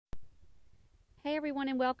Hey everyone,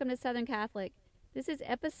 and welcome to Southern Catholic. This is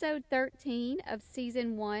episode 13 of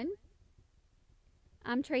season 1.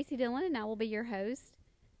 I'm Tracy Dillon, and I will be your host.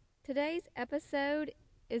 Today's episode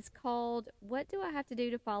is called What Do I Have to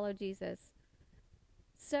Do to Follow Jesus?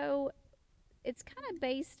 So, it's kind of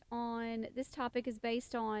this topic is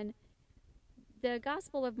based on the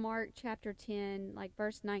Gospel of Mark, chapter 10, like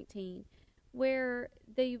verse 19, where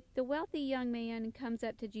the wealthy young man comes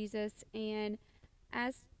up to Jesus and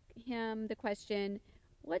asks him the question,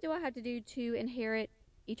 what do I have to do to inherit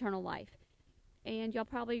eternal life? And y'all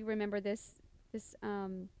probably remember this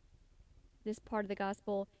part of the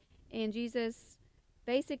gospel. And Jesus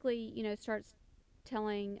basically, starts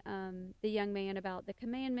telling the young man about the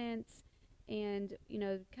commandments and,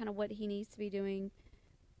 kind of what he needs to be doing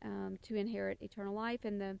to inherit eternal life.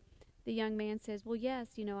 And the young man says, well, yes,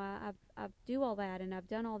 I do all that, and I've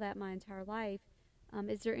done all that my entire life.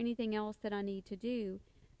 Is there anything else that I need to do?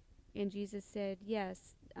 And Jesus said,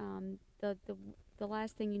 yes, the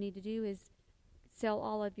last thing you need to do is sell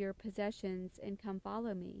all of your possessions and come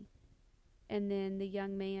follow me. And then the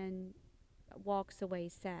young man walks away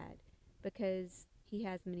sad because he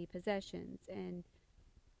has many possessions, and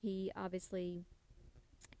he obviously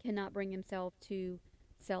cannot bring himself to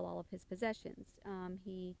sell all of his possessions.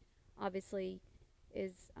 He obviously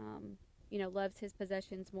is, loves his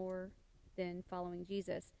possessions more than following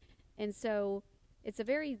Jesus. And so it's a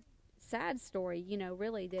very sad story,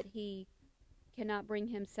 really, that he cannot bring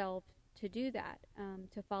himself to do that,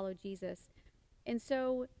 to follow Jesus. And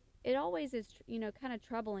so it always is, kind of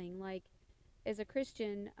troubling. Like, as a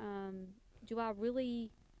Christian, do I really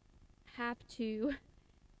have to,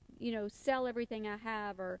 sell everything I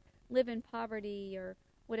have or live in poverty or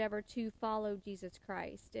whatever to follow Jesus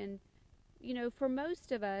Christ? And, for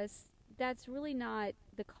most of us, that's really not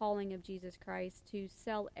the calling of Jesus Christ, to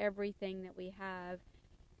sell everything that we have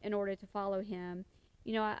in order to follow him.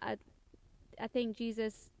 I think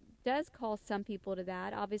Jesus does call some people to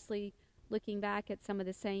that. Obviously, looking back at some of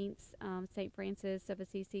the saints, St. Francis of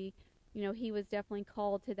Assisi, he was definitely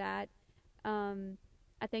called to that.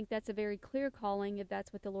 I think that's a very clear calling if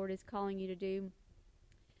that's what the Lord is calling you to do.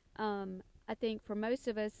 I think for most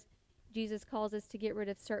of us, Jesus calls us to get rid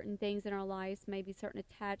of certain things in our lives, maybe certain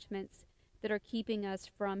attachments that are keeping us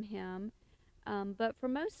from him. But for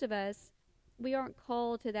most of us, we aren't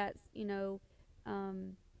called to that,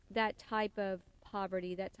 that type of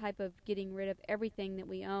poverty, that type of getting rid of everything that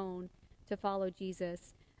we own to follow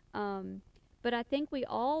Jesus. But I think we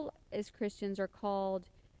all, as Christians, are called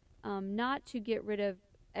not to get rid of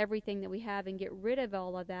everything that we have and get rid of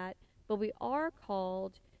all of that, but we are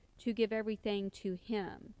called to give everything to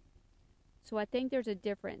him. So I think there's a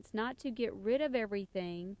difference, not to get rid of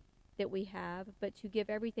everything that we have, but to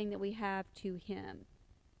give everything that we have to him.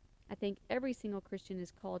 I think every single Christian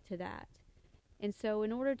is called to that. And so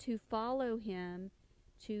in order to follow him,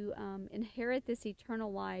 to inherit this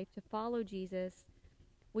eternal life, to follow Jesus,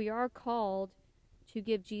 we are called to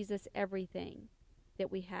give Jesus everything that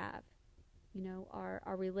we have.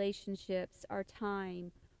 Our relationships, our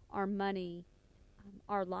time, our money,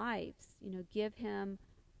 our lives. Give him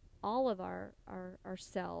all of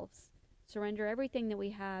ourselves. Surrender everything that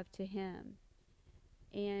we have to him.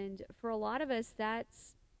 And for a lot of us,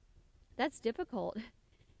 that's difficult.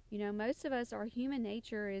 Most of us, our human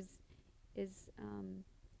nature is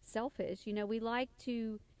selfish. We like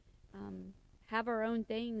to have our own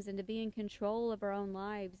things and to be in control of our own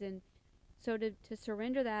lives. And so to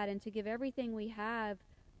surrender that and to give everything we have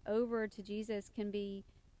over to Jesus can be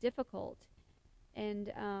difficult.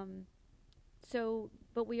 And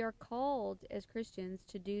but we are called as Christians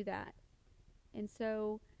to do that. And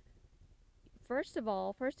so, first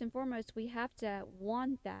and foremost, we have to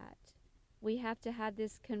want that. We have to have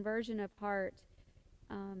this conversion of heart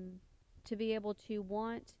to be able to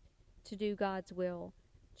want to do God's will,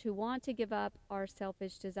 to want to give up our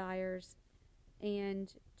selfish desires,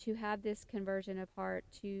 and to have this conversion of heart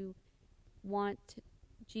to want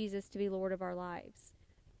Jesus to be Lord of our lives.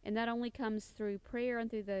 And that only comes through prayer and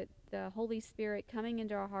through the Holy Spirit coming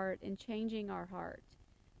into our heart and changing our heart.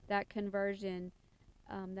 That conversion,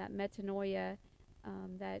 that metanoia,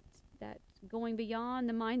 that going beyond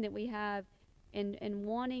the mind that we have and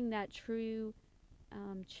wanting that true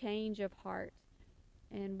change of heart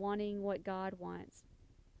and wanting what God wants.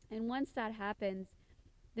 And once that happens,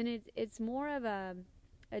 then it's more of a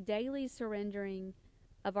daily surrendering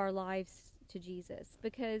of our lives to Jesus.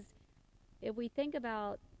 Because if we think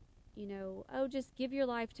about, just give your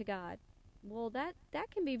life to God, well, that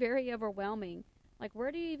can be very overwhelming. Like,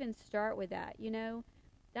 where do you even start with that?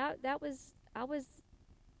 I was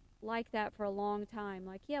like that for a long time.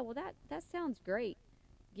 Like, yeah, well, that sounds great.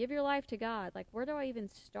 give your life to God. Like, where do I even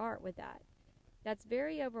start with that? That's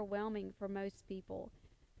very overwhelming for most people.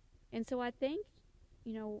 And so I think,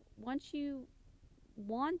 once you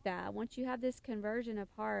want that, once you have this conversion of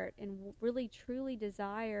heart and really truly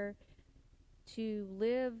desire to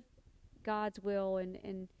live God's will,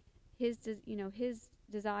 and his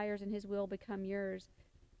desires and his will become yours,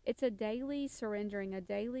 it's a daily surrendering, a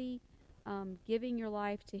daily giving your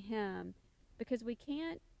life to him, because we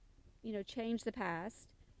can't, change the past.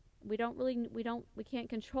 We can't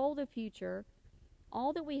control the future.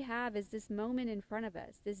 All that we have is this moment in front of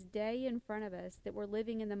us, this day in front of us, that we're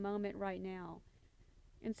living in the moment right now.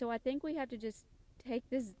 And so I think we have to just take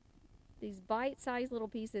these bite-sized little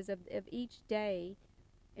pieces of each day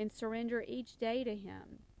and surrender each day to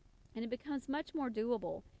him. And it becomes much more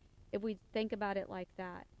doable if we think about it like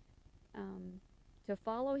that. To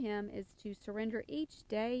follow him is to surrender each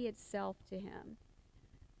day itself to him.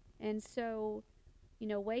 And so,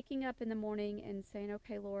 waking up in the morning and saying,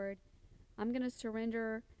 okay, Lord, I'm going to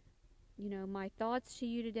surrender, my thoughts to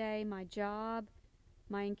you today, my job,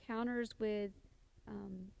 my encounters with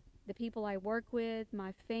the people I work with,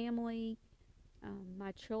 my family,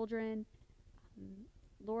 my children.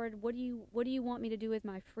 Lord, what do you want me to do with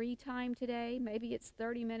my free time today? Maybe it's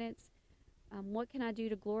 30 minutes. What can I do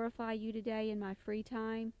to glorify you today in my free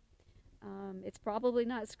time? It's probably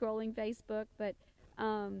not scrolling Facebook, but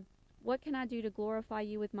what can I do to glorify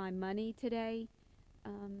you with my money today?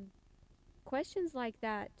 Questions like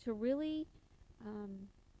that, to really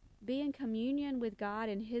be in communion with God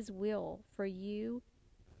and his will for you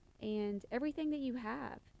and everything that you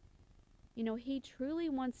have. He truly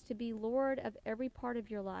wants to be Lord of every part of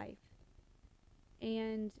your life.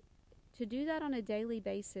 And to do that on a daily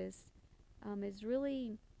basis is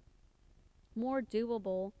really more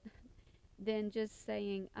doable than just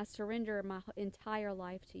saying, I surrender my entire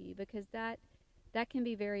life to you, because that can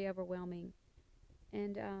be very overwhelming.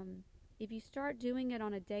 And if you start doing it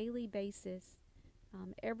on a daily basis,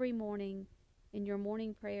 every morning in your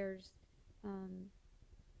morning prayers,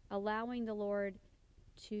 allowing the Lord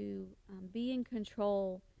to be in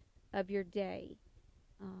control of your day,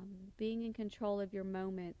 being in control of your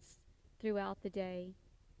moments throughout the day,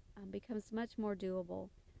 becomes much more doable.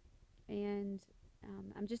 And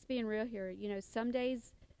I'm just being real here. Some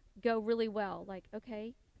days go really well. Like,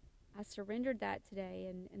 okay, I surrendered that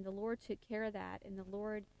today, and the Lord took care of that. And the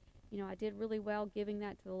Lord, I did really well giving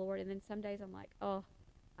that to the Lord. And then some days I'm like, oh,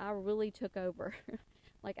 I really took over.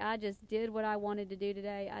 Like, I just did what I wanted to do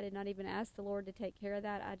today. I did not even ask the Lord to take care of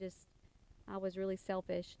that. I was really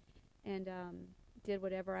selfish and did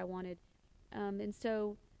whatever I wanted. And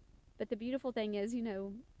so, but the beautiful thing is,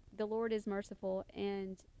 the Lord is merciful,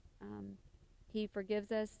 and he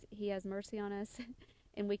forgives us. He has mercy on us,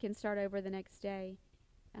 and we can start over the next day.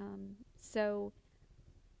 So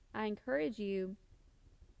I encourage you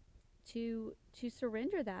to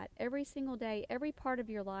surrender that every single day, every part of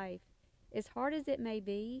your life, as hard as it may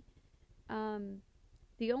be.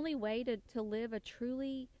 The only way to live a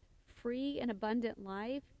truly free and abundant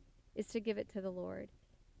life is to give it to the Lord.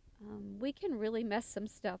 We can really mess some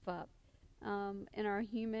stuff up in our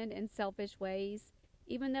human and selfish ways.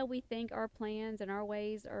 Even though we think our plans and our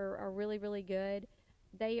ways are really, really good,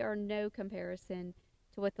 they are no comparison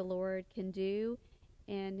to what the Lord can do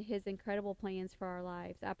and his incredible plans for our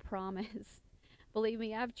lives. I promise. Believe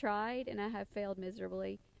me, I've tried and I have failed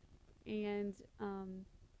miserably. And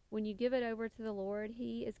when you give it over to the Lord,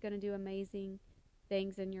 he is going to do amazing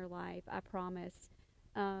things in your life. I promise.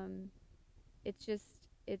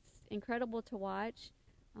 It's incredible to watch.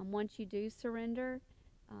 Once you do surrender,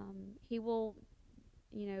 he will,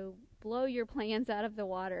 blow your plans out of the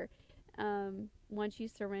water once you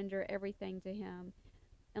surrender everything to him.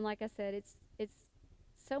 And like I said, it's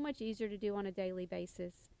so much easier to do on a daily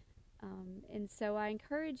basis. And so I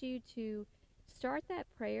encourage you to start that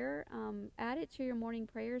prayer, add it to your morning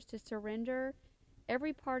prayers, to surrender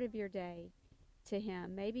every part of your day to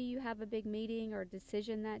him. Maybe you have a big meeting or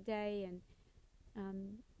decision that day, and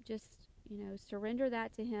just, surrender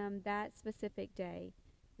that to him that specific day.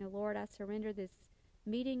 Lord, I surrender this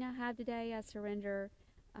meeting I have today. I surrender,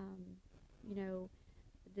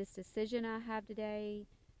 this decision I have today,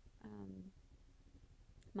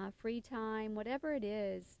 my free time, whatever it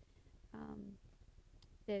is,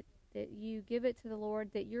 that you give it to the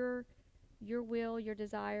Lord, that your will, your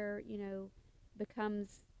desire,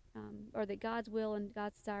 becomes, or that God's will and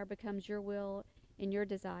God's desire becomes your will and your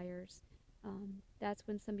desires. That's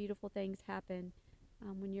when some beautiful things happen,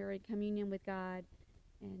 when you're in communion with God.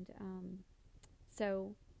 And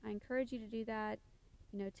so I encourage you to do that.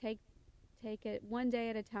 Take it one day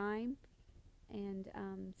at a time, and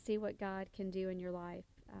see what God can do in your life.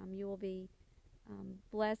 you will be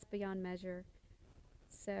blessed beyond measure.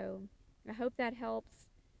 So I hope that helps.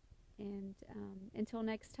 And until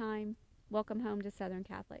next time, welcome home to Southern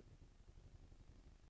Catholic.